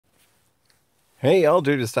Hey,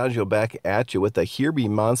 Elder Distaggio back at you with a Here Be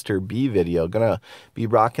Monster B video. Gonna be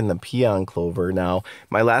rocking the PeonClover now.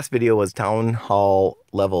 My last video was Town Hall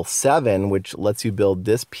level 7, which lets you build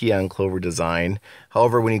this PeonClover design.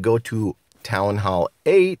 However, when you go to Town Hall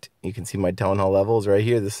 8, you can see my Town Hall levels right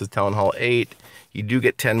here. This is Town Hall 8. You do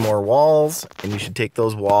get 10 more walls, and you should take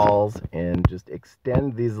those walls and just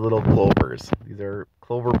extend these little clovers. These are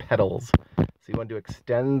clover petals. So you want to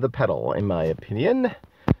extend the petal, in my opinion.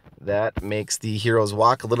 That makes the heroes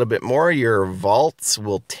walk a little bit more. Your vaults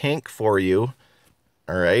will tank for you.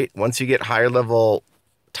 All right. Once you get higher level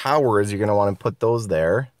towers, you're going to want to put those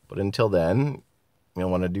there. But until then,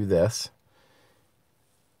 you'll want to do this.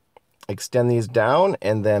 Extend these down,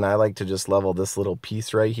 and then I like to just level this little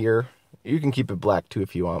piece right here. You can keep it black too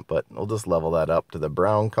if you want, but we'll just level that up to the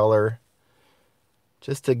brown color.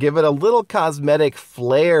 Just to give it a little cosmetic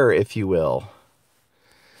flair, if you will.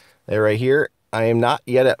 There right here. I am not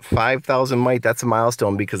yet at 5,000 might. That's a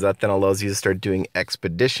milestone because that then allows you to start doing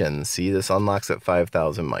expeditions. See, this unlocks at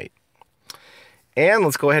 5,000 might. And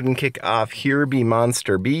let's go ahead and kick off Here Be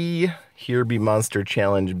Monster B, Here Be Monster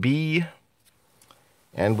Challenge B,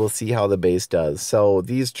 and we'll see how the base does. So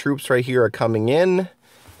these troops right here are coming in.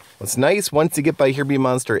 What's nice, once you get by Here Be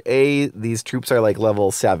Monster A, these troops are like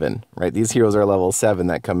level 7, right? These heroes are level 7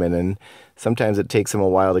 that come in, and sometimes it takes them a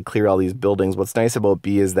while to clear all these buildings. What's nice about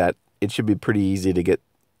B is that it should be pretty easy to get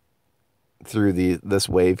through this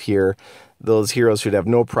wave here. Those heroes should have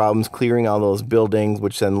no problems clearing all those buildings,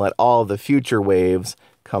 which then let all the future waves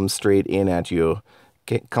come straight in at you.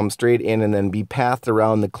 Come straight in and then be pathed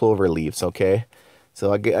around the clover leaves, okay?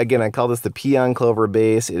 So again, I call this the PeonClover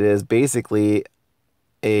base. It is basically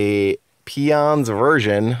a peon's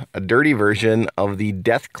version, a dirty version of the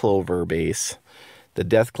Death Clover base. The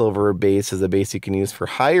Death Clover base is a base you can use for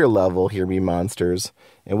higher level Here Be Monsters,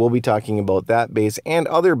 and we'll be talking about that base and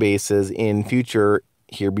other bases in future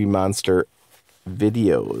Here Be Monster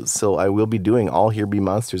videos. So I will be doing all Here Be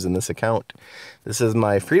Monsters in this account. This is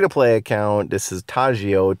my free-to-play account. This is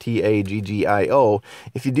Taggio, T-A-G-G-I-O.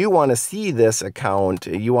 If you do want to see this account,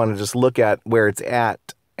 you want to just look at where it's at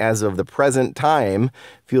as of the present time,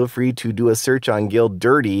 feel free to do a search on Guild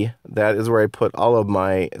Dirty. That is where I put all of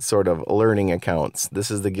my sort of learning accounts. This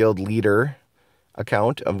is the Guild Leader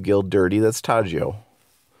account of Guild Dirty. That's Taggio.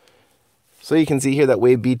 So you can see here that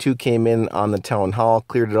wave B2 came in on the Town Hall,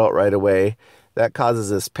 cleared it out right away. That causes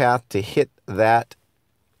this path to hit that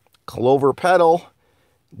clover petal,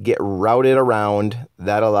 get routed around.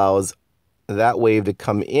 That allows that wave to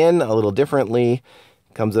come in a little differently.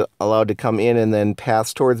 Comes allowed to come in and then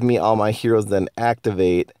pass towards me. All my heroes then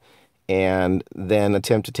activate and then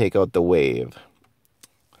attempt to take out the wave.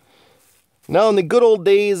 Now in the good old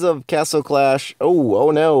days of Castle Clash,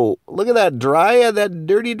 oh no, look at that Dryad, that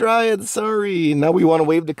dirty Dryad, sorry. Now we want a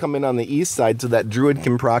wave to come in on the east side so that Druid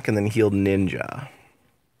can proc and then heal Ninja.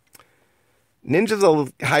 Ninja's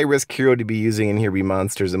a high-risk hero to be using in Here Be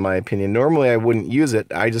Monsters, in my opinion. Normally I wouldn't use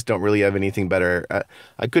it, I just don't really have anything better.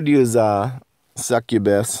 I could use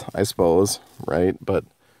Succubus, I suppose, right? But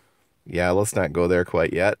yeah, let's not go there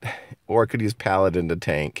quite yet. Or I could use Paladin to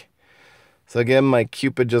tank. So again, my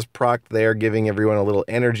Cupid just procced there, giving everyone a little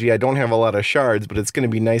energy. I don't have a lot of shards, but it's going to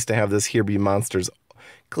be nice to have this Here Be Monsters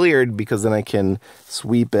cleared because then I can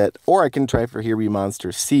sweep it. Or I can try for Here Be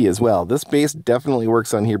Monster C as well. This base definitely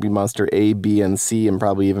works on Here Be Monster A, B, and C, and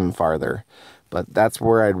probably even farther. But that's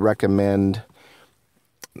where I'd recommend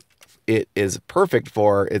it is perfect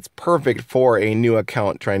for. It's perfect for a new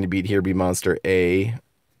account trying to beat Here Be Monster A,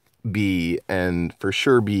 B, and for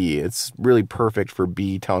sure B. It's really perfect for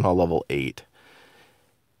B Town Hall level 8.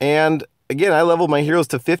 And again, I leveled my heroes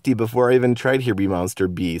to 50 before I even tried Here Be Monster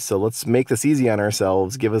B. So let's make this easy on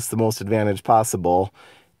ourselves, give us the most advantage possible,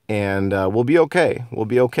 and we'll be okay. We'll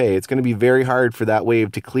be okay. It's going to be very hard for that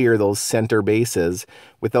wave to clear those center bases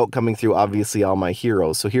without coming through, obviously, all my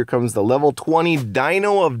heroes. So here comes the level 20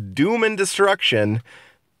 Dino of Doom and Destruction,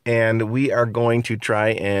 and we are going to try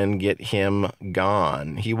and get him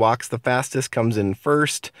gone. He walks the fastest, comes in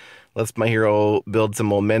first, lets my hero build some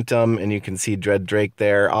momentum, and you can see Dread Drake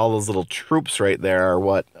there. All those little troops right there are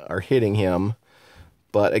what are hitting him.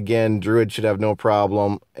 But again, Druid should have no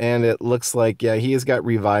problem. And it looks like, yeah, he has got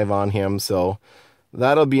Revive on him. So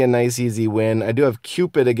that'll be a nice, easy win. I do have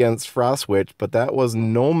Cupid against Frost Witch, but that was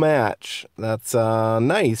no match. That's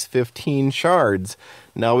nice, 15 shards.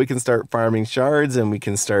 Now we can start farming shards and we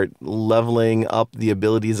can start leveling up the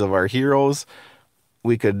abilities of our heroes.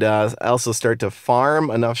 We could also start to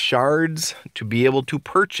farm enough shards to be able to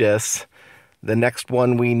purchase the next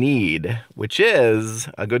one we need, which is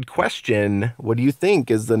a good question. What do you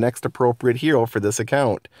think is the next appropriate hero for this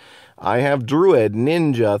account? I have Druid,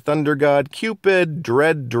 Ninja, Thunder God, Cupid,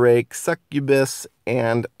 Dread Drake, Succubus,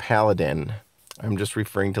 and Paladin. I'm just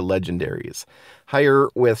referring to legendaries. Higher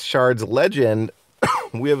with Shard's Legend,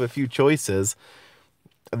 we have a few choices.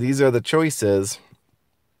 These are the choices.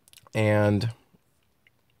 And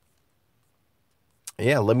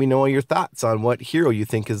yeah, let me know your thoughts on what hero you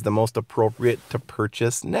think is the most appropriate to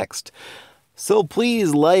purchase next. So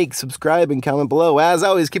please like, subscribe, and comment below. As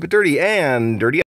always, keep it dirty and dirty.